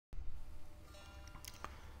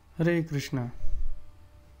Hare Krishna.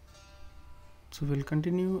 So we'll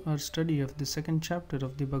continue our study of the second chapter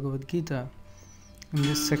of the Bhagavad Gita in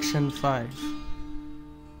this section 5.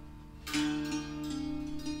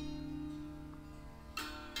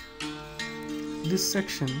 This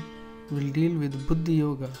section will deal with Buddhi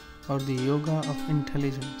Yoga, or the Yoga of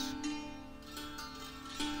Intelligence.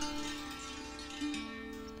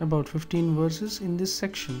 About 15 verses in this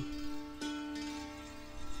section.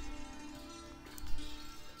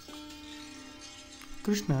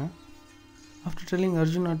 Krishna, after telling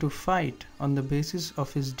Arjuna to fight on the basis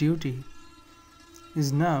of his duty,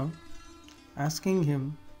 is now asking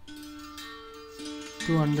him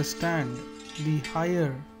to understand the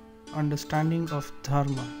higher understanding of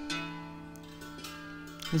dharma.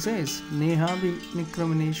 He says, Nehavi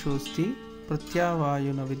nikramaneshosti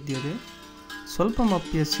pratyavayuna vidyade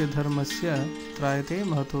swalpamapyasya dharmasya trayate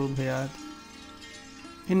mahato bhayat.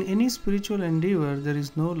 In any spiritual endeavor, there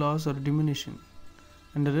is no loss or diminution,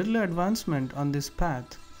 and a little advancement on this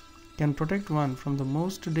path can protect one from the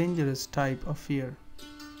most dangerous type of fear.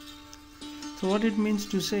 So what it means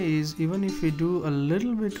to say is, even if we do a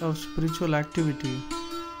little bit of spiritual activity,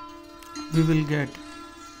 we will get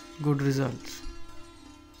good results.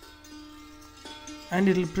 And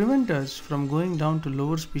it will prevent us from going down to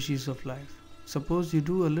lower species of life. Suppose you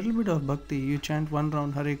do a little bit of bhakti, you chant one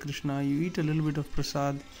round Hare Krishna, you eat a little bit of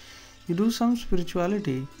prasad, you do some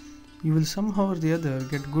spirituality, you will somehow or the other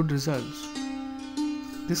get good results.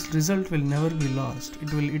 This result will never be lost.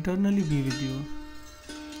 It will eternally be with you.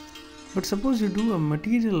 But suppose you do a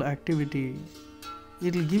material activity,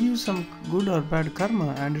 it will give you some good or bad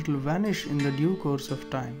karma and it will vanish in the due course of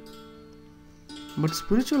time. But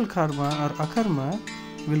spiritual karma or akarma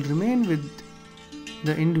will remain with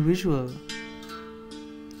the individual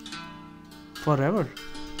forever,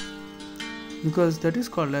 because that is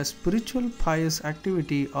called as spiritual pious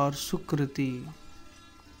activity or sukriti.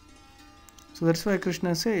 So that's why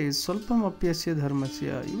Krishna says, Solpam apyasya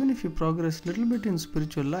dharmasya. Even if you progress little bit in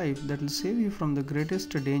spiritual life, that will save you from the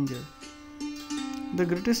greatest danger. The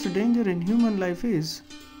greatest danger in human life is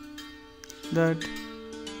that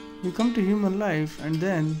we come to human life and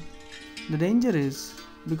then the danger is,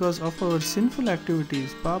 because of our sinful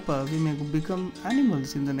activities, papa, we may become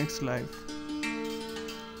animals in the next life.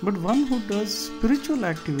 But one who does spiritual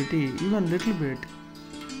activity, even little bit,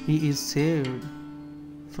 he is saved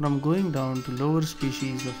from going down to lower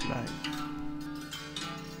species of life.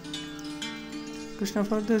 Krishna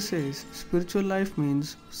further says, spiritual life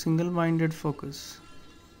means single-minded focus.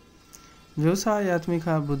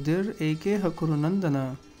 Vyavasayatmika buddhir ekeha kuru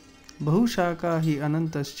nandana bahushaka hi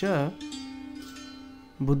anantascha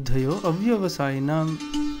buddhayo avyavasainam.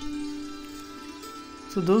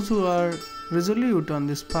 So those who are resolute on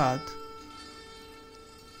this path,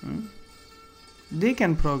 they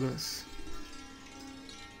can progress.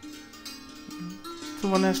 So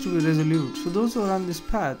one has to be resolute. So those who are on this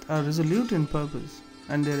path are resolute in purpose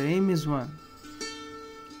and their aim is one.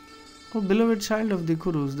 Oh beloved child of the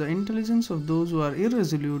Kurus, the intelligence of those who are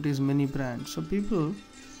irresolute is many branched. So people,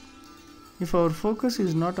 if our focus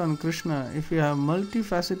is not on Krishna, if we have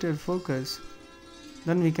multifaceted focus,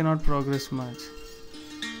 then we cannot progress much.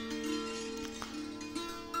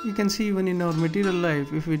 You can see even in our material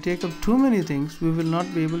life, if we take up too many things, we will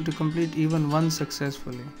not be able to complete even one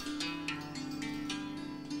successfully.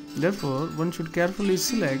 Therefore, one should carefully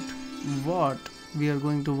select what we are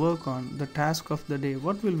going to work on, the task of the day,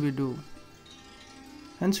 what will we do.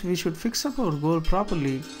 Hence, we should fix up our goal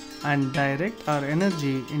properly and direct our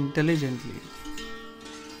energy intelligently.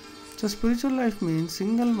 So, spiritual life means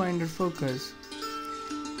single-minded focus.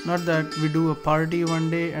 Not that we do a party one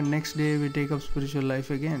day and next day we take up spiritual life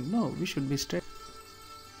again. No, we should be steady.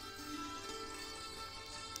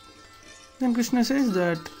 Then Krishna says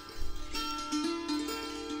that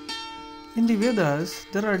in the Vedas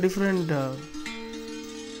there are different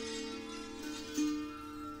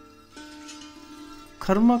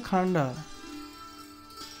karma khanda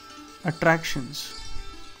attractions.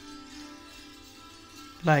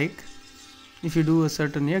 Like, if you do a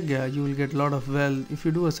certain yajna, you will get a lot of wealth. If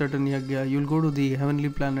you do a certain yajna, you will go to the heavenly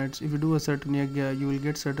planets. If you do a certain yajna, you will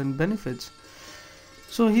get certain benefits.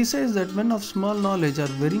 So he says that men of small knowledge are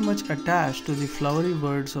very much attached to the flowery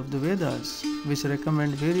words of the Vedas, which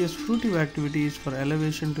recommend various fruitive activities for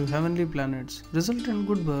elevation to heavenly planets, result in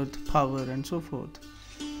good birth, power, and so forth.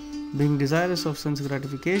 Being desirous of sense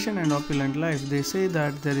gratification and opulent life, they say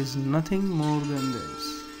that there is nothing more than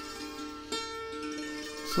this.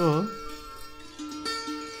 So,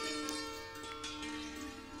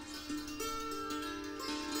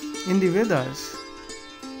 in the Vedas,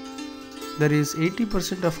 there is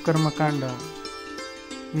 80% of karma kanda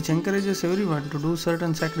which encourages everyone to do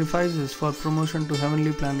certain sacrifices for promotion to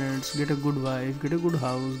heavenly planets, get a good wife, get a good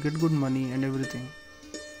house, get good money and everything.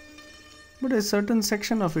 But a certain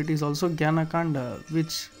section of it is also Jnana Kanda,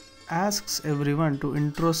 which asks everyone to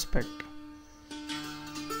introspect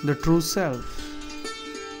the true self.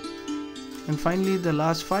 And finally, the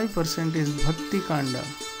last 5% is Bhakti Kanda,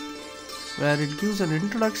 where it gives an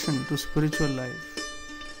introduction to spiritual life.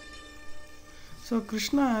 So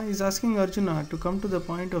Krishna is asking Arjuna to come to the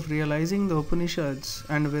point of realizing the Upanishads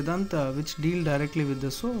and Vedanta, which deal directly with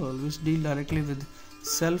the soul, which deal directly with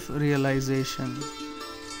self-realization.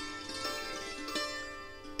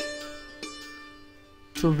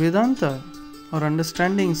 So Vedanta, or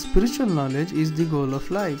understanding spiritual knowledge, is the goal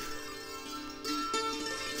of life.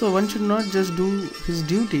 So one should not just do his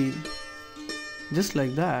duty just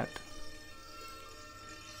like that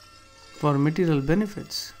for material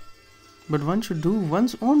benefits, but one should do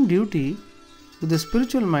one's own duty with a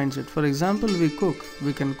spiritual mindset. For example, we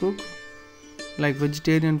can cook like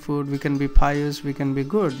vegetarian food, we can be pious, we can be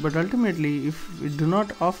good, but ultimately if we do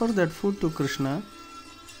not offer that food to Krishna,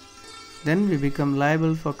 then we become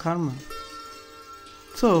liable for karma.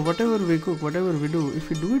 So whatever we cook, whatever we do, if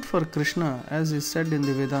we do it for Krishna, as is said in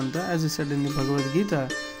the Vedanta, as is said in the Bhagavad Gita,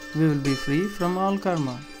 we will be free from all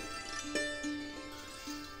karma.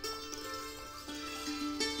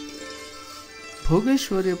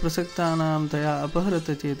 Bhogeshwarya prasaktanam taya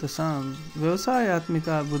apaharata chetasam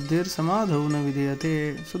vyavasayatmika buddhir samadhau na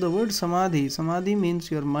videyate. So the word samadhi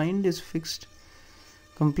means your mind is fixed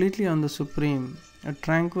completely on the Supreme, a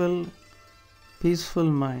tranquil, peaceful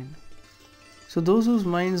mind. So those whose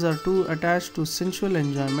minds are too attached to sensual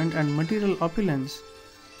enjoyment and material opulence,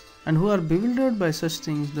 and who are bewildered by such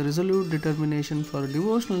things, the resolute determination for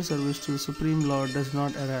devotional service to the Supreme Lord does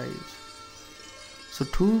not arise. So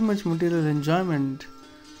too much material enjoyment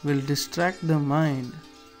will distract the mind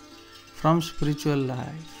from spiritual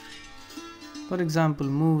life. For example,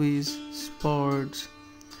 movies, sports,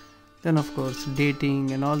 then of course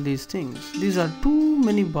dating and all these things. These are too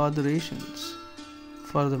many botherations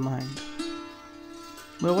for the mind.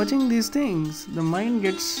 By watching these things, the mind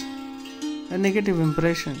gets a negative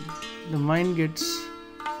impression. The mind gets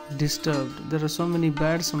disturbed. There are so many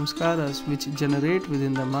bad samskaras which generate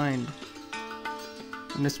within the mind.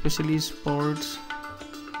 And especially sports,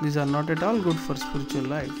 these are not at all good for spiritual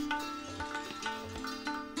life.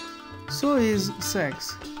 So is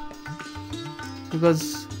sex,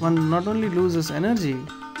 because one not only loses energy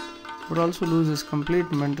but also loses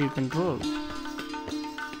complete mental control.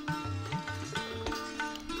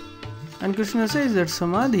 And Krishna says that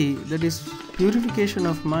samadhi, that is purification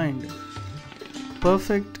of mind,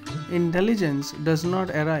 perfect intelligence does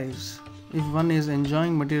not arise if one is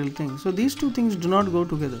enjoying material things. So these two things do not go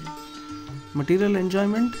together. Material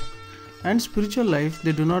enjoyment and spiritual life,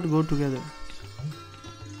 they do not go together.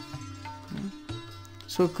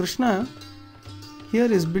 So Krishna here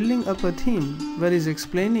is building up a theme where he is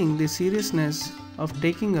explaining the seriousness of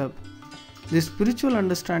taking up the spiritual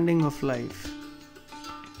understanding of life,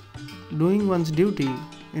 doing one's duty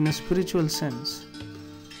in a spiritual sense.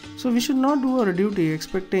 So we should not do our duty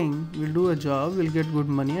expecting we'll do a job, we'll get good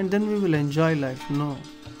money and then we will enjoy life. No.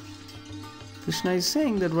 Krishna is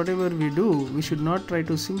saying that whatever we do, we should not try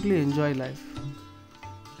to simply enjoy life.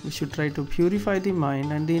 We should try to purify the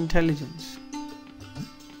mind and the intelligence.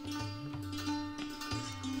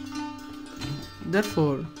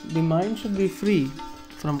 Therefore, the mind should be free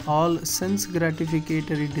from all sense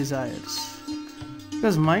gratificatory desires.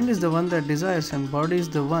 Because mind is the one that desires and body is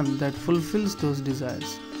the one that fulfills those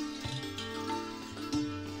desires.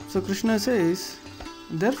 So Krishna says,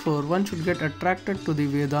 therefore one should get attracted to the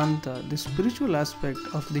Vedanta, the spiritual aspect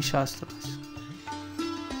of the Shastras,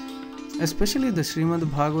 especially the Srimad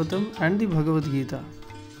Bhagavatam and the Bhagavad Gita.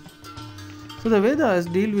 So the Vedas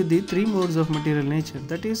deal with the three modes of material nature,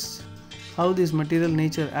 that is, how this material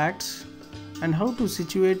nature acts and how to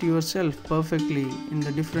situate yourself perfectly in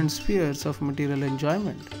the different spheres of material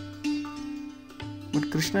enjoyment.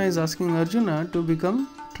 But Krishna is asking Arjuna to become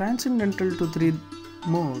transcendental to three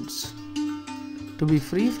modes, to be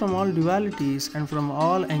free from all dualities and from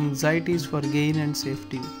all anxieties for gain and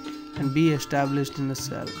safety, and be established in the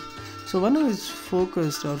self. So one who is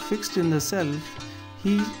focused or fixed in the self,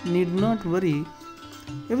 he need not worry.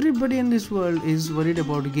 Everybody in this world is worried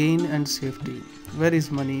about gain and safety. Where is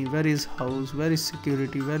money? Where is house? Where is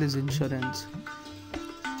security? Where is insurance?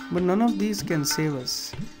 But none of these can save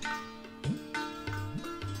us.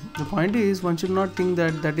 The point is, one should not think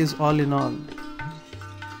that that is all in all.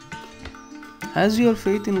 As your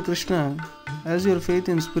faith in Krishna, as your faith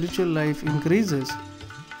in spiritual life increases,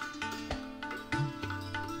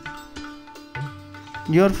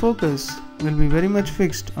 your focus will be very much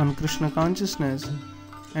fixed on Krishna consciousness,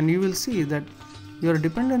 and you will see that your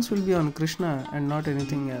dependence will be on Krishna and not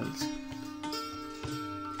anything else.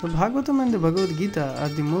 The Bhagavatam and the Bhagavad Gita are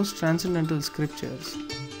the most transcendental scriptures.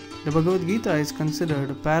 The Bhagavad Gita is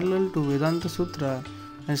considered parallel to Vedanta Sutra,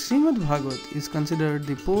 and Srimad Bhagavat is considered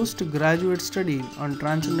the postgraduate study on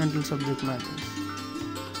transcendental subject matters.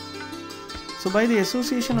 So by the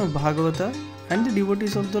association of Bhagavata and the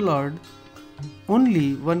devotees of the Lord,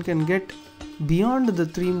 only one can get beyond the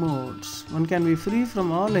three modes. One can be free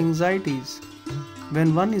from all anxieties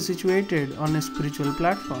when one is situated on a spiritual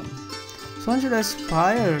platform. So one should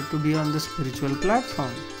aspire to be on the spiritual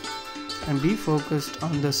platform and be focused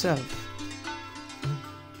on the self.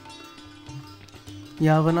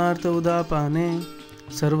 Yavanartha udapane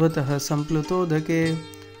sarvatah samplutodhake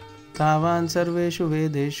tavan sarveshu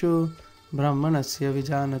vedeshu brahmanasya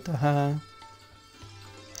vijanatah.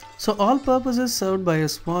 So all purposes served by a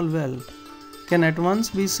small well can at once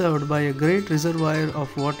be served by a great reservoir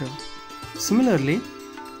of water. Similarly,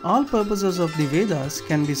 all purposes of the Vedas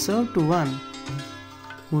can be served to one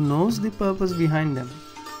who knows the purpose behind them.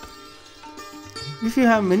 If you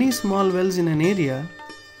have many small wells in an area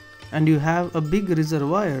and you have a big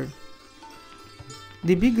reservoir,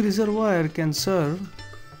 the big reservoir can serve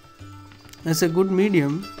as a good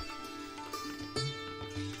medium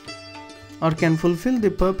or can fulfill the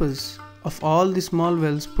purpose of all the small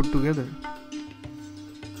wells put together.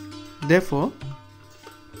 Therefore,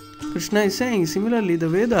 Krishna is saying similarly the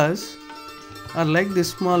Vedas are like the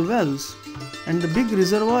small wells and the big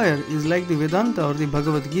reservoir is like the Vedanta or the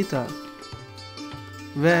Bhagavad Gita,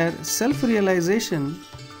 where self-realization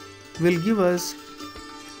will give us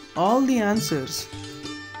all the answers,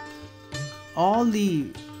 all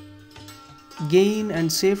the gain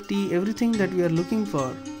and safety, everything that we are looking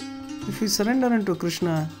for. If we surrender unto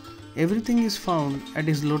Krishna, everything is found at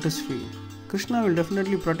His lotus feet. Krishna will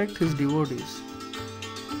definitely protect His devotees.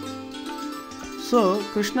 So,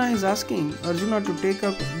 Krishna is asking Arjuna to take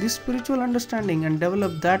up this spiritual understanding and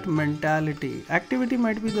develop that mentality. Activity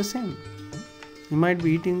might be the same. He might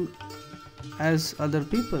be eating as other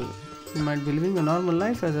people. He might be living a normal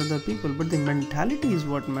life as other people. But the mentality is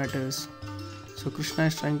what matters. So, Krishna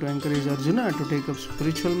is trying to encourage Arjuna to take up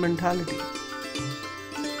spiritual mentality.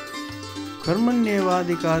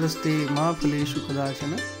 Karmanyevadikaraste ma phaleshu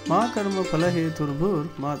kadachana ma karma phalaheturbhur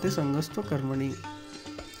mate sangastva karmani.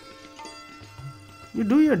 You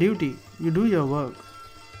do your duty, you do your work.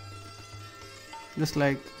 Just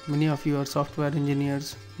like many of you are software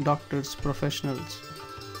engineers, doctors, professionals.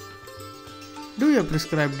 Do your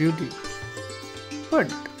prescribed duty.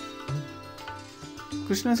 But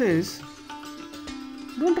Krishna says,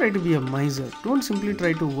 don't try to be a miser. Don't simply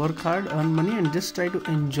try to work hard, earn money and just try to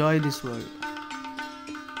enjoy this world.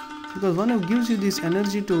 Because one who gives you this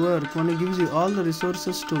energy to work, one who gives you all the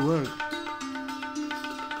resources to work,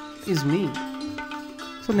 is me.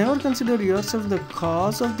 So never consider yourself the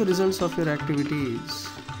cause of the results of your activities.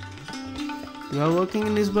 You are working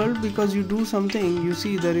in this world because you do something. You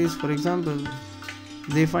see there is, for example,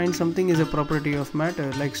 they find something is a property of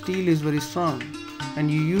matter, like steel is very strong. And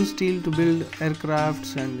you use steel to build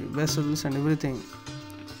aircrafts and vessels and everything.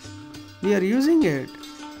 We are using it.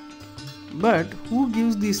 But who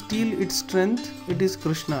gives the steel its strength? It is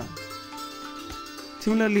Krishna.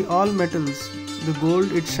 Similarly, all metals, the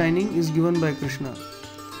gold, its shining is given by Krishna.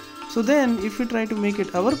 So then, if we try to make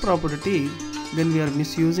it our property, then we are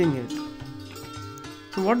misusing it.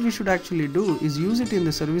 So what we should actually do is use it in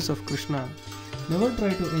the service of Krishna. Never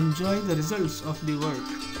try to enjoy the results of the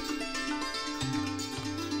work.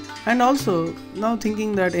 And also, now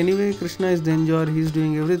thinking that anyway Krishna is the enjoyer, he is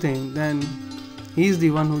doing everything, then he is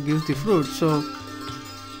the one who gives the fruit. So,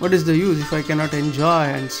 what is the use if I cannot enjoy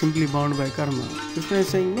and simply bound by karma? Krishna is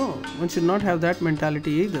saying no, one should not have that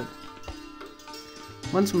mentality either.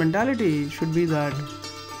 One's mentality should be that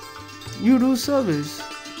you do service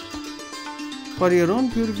for your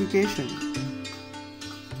own purification.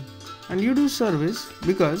 And you do service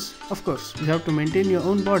because, of course, you have to maintain your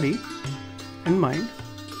own body and mind.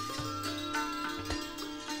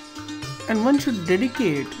 And one should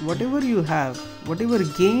dedicate whatever you have, whatever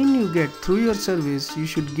gain you get through your service, you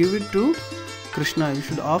should give it to Krishna. You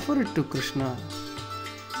should offer it to Krishna.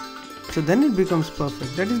 So then it becomes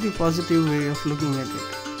perfect. That is the positive way of looking at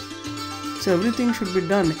it. So everything should be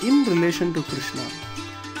done in relation to Krishna.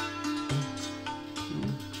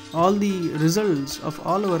 All the results of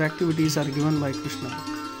all our activities are given by Krishna.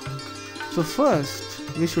 So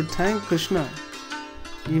first, we should thank Krishna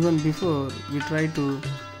even before we try to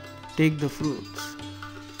take the fruits.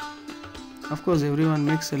 Of course, everyone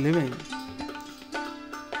makes a living,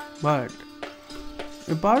 but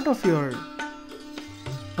a part of your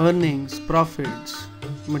earnings, profits,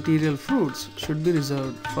 material fruits should be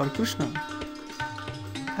reserved for Krishna,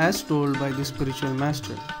 as told by the spiritual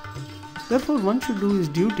master. Therefore, one should do his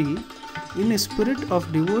duty in a spirit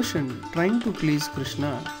of devotion, trying to please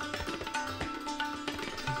Krishna.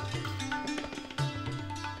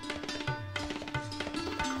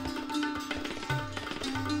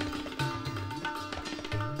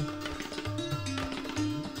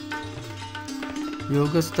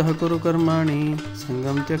 Yogastha kuru karmani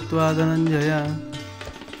sangam tyaktva dhananjaya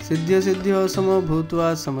siddhya siddhyo samo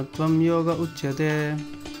bhutva samatvam yoga uchyate.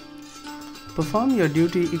 Perform your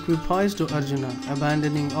duty equipoised to Arjuna,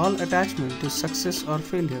 abandoning all attachment to success or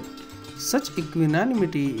failure. Such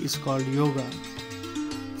equanimity is called yoga.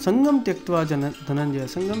 Sangam tyaktva dhananjaya.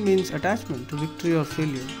 Sangam means attachment to victory or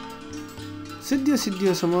failure. Siddhya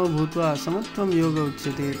siddhyo samo bhutva samatvam yoga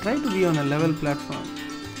uchyate. Try to be on a level platform.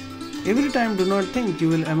 Every time do not think you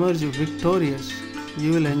will emerge victorious,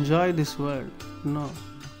 you will enjoy this world. No.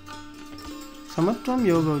 Samatvam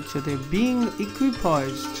yoga uchyate. Being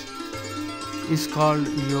equipoised is called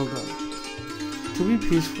yoga. To be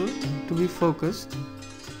peaceful, to be focused,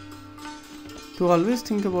 to always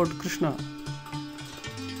think about Krishna.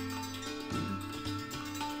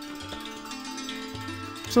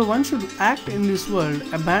 So one should act in this world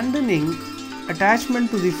abandoning attachment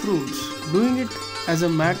to the fruits, doing it as a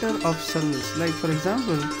matter of service. Like for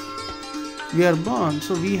example, we are born,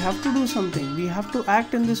 so we have to do something. We have to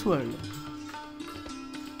act in this world.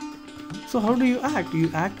 So how do you act?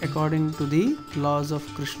 You act according to the laws of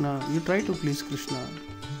Krishna. You try to please Krishna.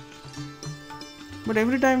 But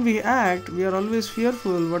every time we act, we are always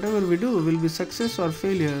fearful whatever we do will be success or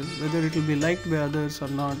failure, whether it will be liked by others or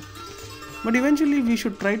not. But eventually we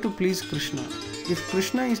should try to please Krishna. If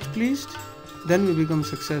Krishna is pleased, then we become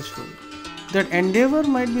successful. That endeavor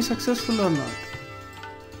might be successful or not.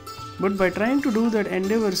 But by trying to do that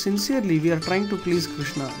endeavor sincerely, we are trying to please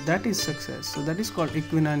Krishna. That is success. So that is called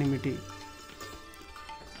equanimity.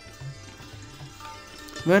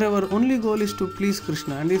 Where our only goal is to please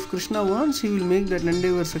Krishna. And if Krishna wants, he will make that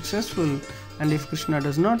endeavor successful. And if Krishna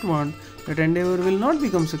does not want, that endeavor will not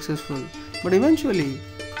become successful. But eventually,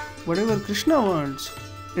 whatever Krishna wants,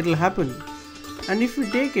 it will happen. And if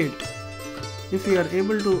we take it, if we are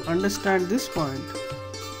able to understand this point,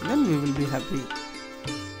 then we will be happy.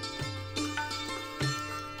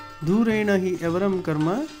 Dhurena hi evaram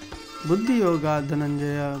karma buddhi yoga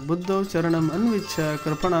dhananjaya buddho charanam anvichya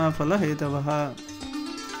krapana phala hetavaha.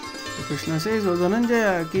 So Krishna says, O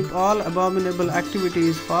Dhananjaya, keep all abominable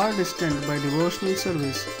activities far distant by devotional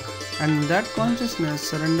service, and in that consciousness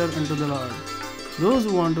surrender unto the Lord. Those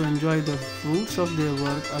who want to enjoy the fruits of their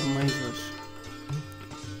work are misers.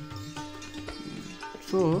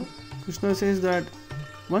 So Krishna says that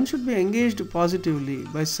one should be engaged positively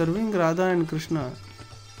by serving Radha and Krishna,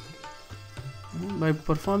 by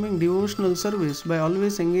performing devotional service, by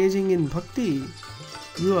always engaging in bhakti.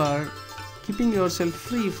 You are keeping yourself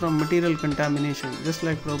free from material contamination. Just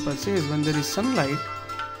like Prabhupada says, when there is sunlight,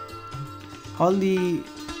 all the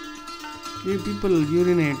people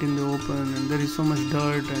urinate in the open and there is so much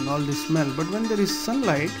dirt and all this smell. But when there is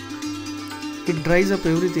sunlight, it dries up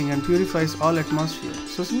everything and purifies all atmosphere.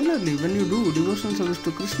 So similarly, when you do devotional service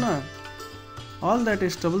to Krishna, all that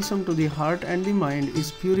is troublesome to the heart and the mind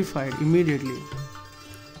is purified immediately.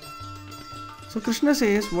 So Krishna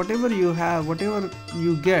says, whatever you have, whatever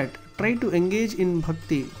you get, try to engage in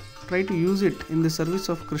bhakti. Try to use it in the service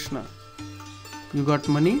of Krishna. You got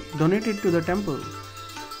money, donate it to the temple.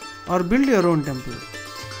 Or build your own temple.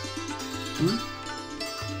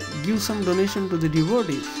 Give some donation to the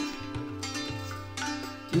devotees.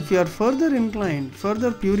 If you are further inclined, further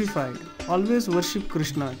purified, always worship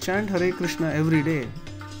Krishna, chant Hare Krishna every day.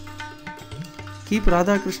 Keep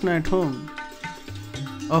Radha Krishna at home.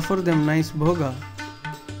 Offer them nice bhoga.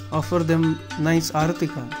 Offer them nice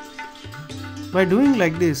aratika. By doing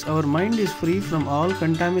like this, our mind is free from all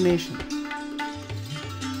contamination.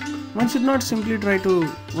 One should not simply try to,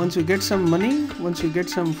 once you get some money, once you get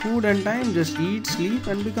some food and time, just eat, sleep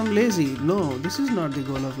and become lazy. No, this is not the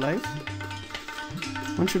goal of life.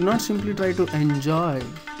 One should not simply try to enjoy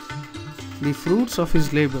the fruits of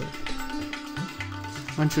his labor.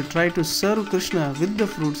 One should try to serve Krishna with the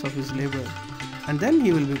fruits of his labor, and then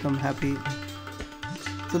he will become happy.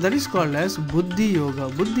 So that is called as Buddhi Yoga.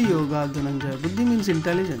 Buddhi Yoga Dhananjaya. Buddhi means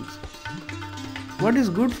intelligence. What is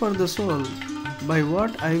good for the soul? By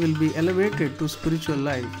what I will be elevated to spiritual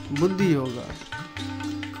life. Buddhi Yoga.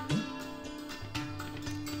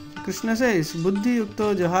 Krishna says, Buddhi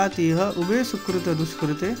yukto jahatiha ube sukrita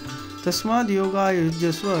duskrite tasmad yoga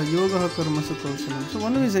yujyasva yoga karma sukausalam. So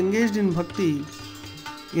one who is engaged in bhakti,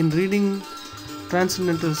 in reading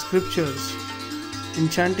transcendental scriptures, in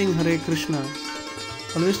chanting Hare Krishna,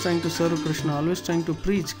 always trying to serve Krishna, always trying to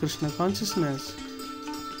preach Krishna consciousness.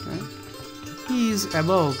 He is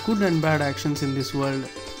above good and bad actions in this world.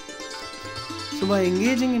 So by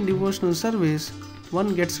engaging in devotional service,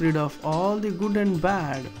 one gets rid of all the good and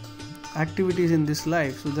bad activities in this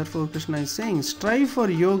life. So therefore Krishna is saying, strive for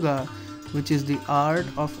yoga, which is the art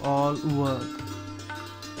of all work.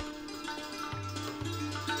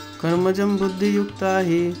 Karmajam buddhi yukta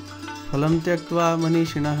hi phalam tyaktva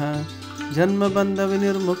manishinaha janma bandha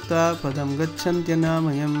vinirmukta padam gacchantya.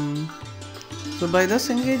 So by thus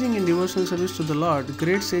engaging in devotional service to the Lord,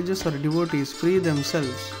 great sages or devotees free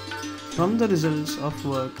themselves from the results of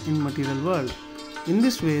work in material world. In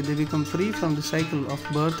this way, they become free from the cycle of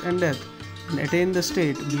birth and death and attain the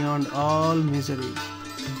state beyond all miseries.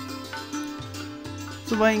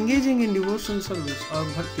 So by engaging in devotional service or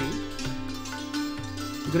bhakti,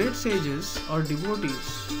 great sages or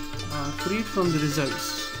devotees are freed from the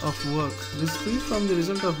results of work. This free from the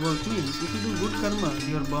result of work means if you do good karma,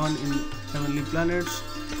 you are born in heavenly planets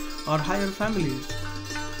or higher families.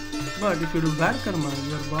 But if you do bad karma,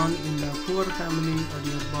 you are born in a poor family or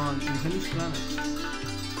you are born in hellish planets.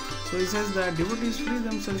 So he says that devotees free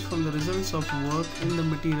themselves from the results of work in the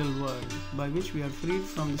material world, by which we are freed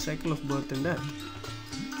from the cycle of birth and death.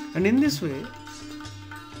 And in this way,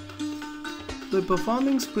 by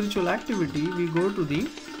performing spiritual activity, we go to the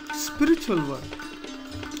spiritual world.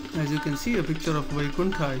 As you can see a picture of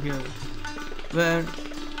Vaikuntha here, where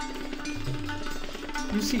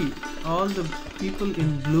you see all the people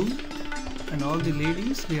in blue and all the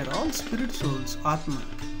ladies, they are all spirit souls, Atma.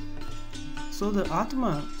 So the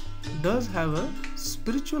Atma does have a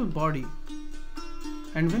spiritual body,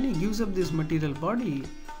 and when he gives up this material body,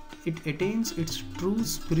 it attains its true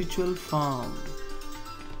spiritual form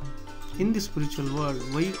in the spiritual world,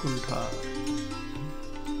 Vaikuntha.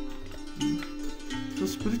 So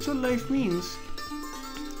spiritual life means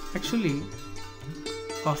actually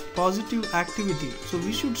of positive activity. So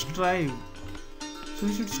we should strive. So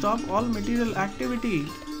we should stop all material activity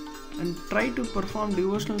and try to perform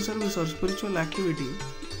devotional service or spiritual activity,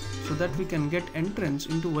 so that we can get entrance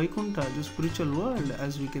into Vaikuntha, the spiritual world,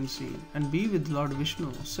 as we can see, and be with Lord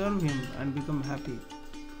Vishnu, serve him and become happy.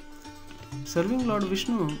 Serving Lord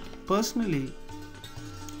Vishnu personally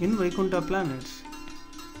in Vaikuntha planets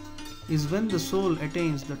is when the soul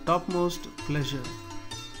attains the topmost pleasure.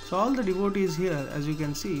 So all the devotees here, as you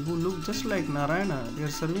can see, who look just like Narayana, they are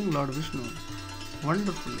serving Lord Vishnu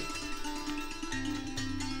wonderfully.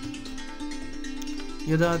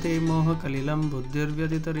 Yada te moha kalilam buddhir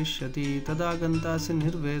vyaditarishyati tada gantasi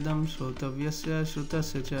nirvedam shrotavyasya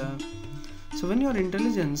shrutasya cha. So when your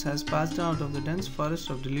intelligence has passed out of the dense forest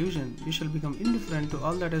of delusion, you shall become indifferent to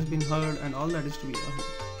all that has been heard and all that is to be heard.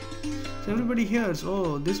 So everybody hears,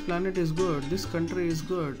 oh, this planet is good, this country is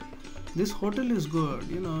good, this hotel is good,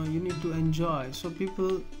 you need to enjoy. So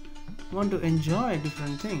people want to enjoy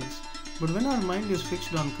different things. But when our mind is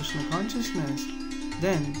fixed on Krishna consciousness,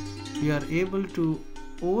 then we are able to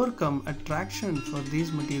overcome attraction for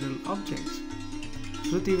these material objects.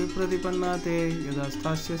 Shruti vipradipannate yada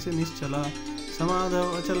sthasyasi nischala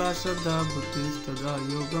samadhav achala shraddha buddhis tada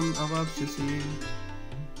yogam avapsyasi.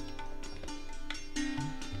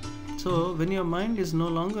 So when your mind is no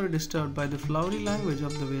longer disturbed by the flowery language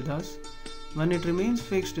of the Vedas, when it remains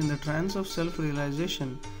fixed in the trance of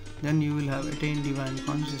self-realization, then you will have attained divine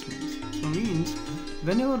consciousness. So means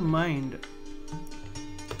when your mind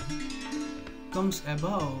comes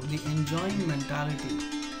above the enjoying mentality,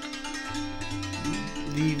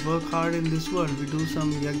 we work hard in this world, we do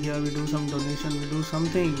some yagya, we do some donation, we do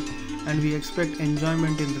something, and we expect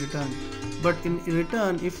enjoyment in return. But in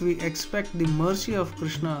return, if we expect the mercy of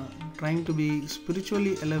Krishna, trying to be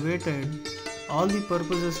spiritually elevated, all the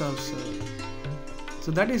purposes are served.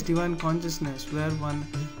 So that is divine consciousness, where one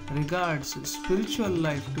regards spiritual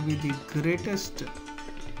life to be the greatest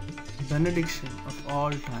benediction of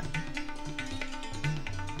all time.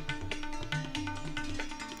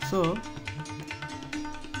 So,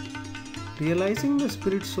 realizing the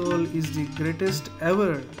spirit soul is the greatest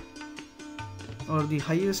ever, or the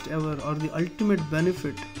highest ever, or the ultimate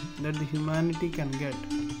benefit that the humanity can get.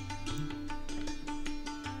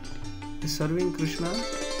 Is serving Krishna.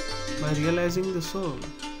 By realizing the soul,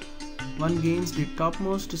 one gains the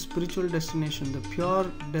topmost spiritual destination, the pure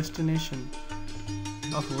destination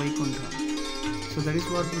of Vaikuntha. So that is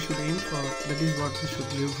what we should aim for, that is what we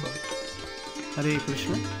should live for. Hare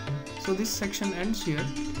Krishna. So this section ends here,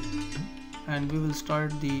 and we will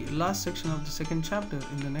start the last section of the second chapter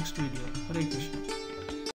in the next video. Hare Krishna.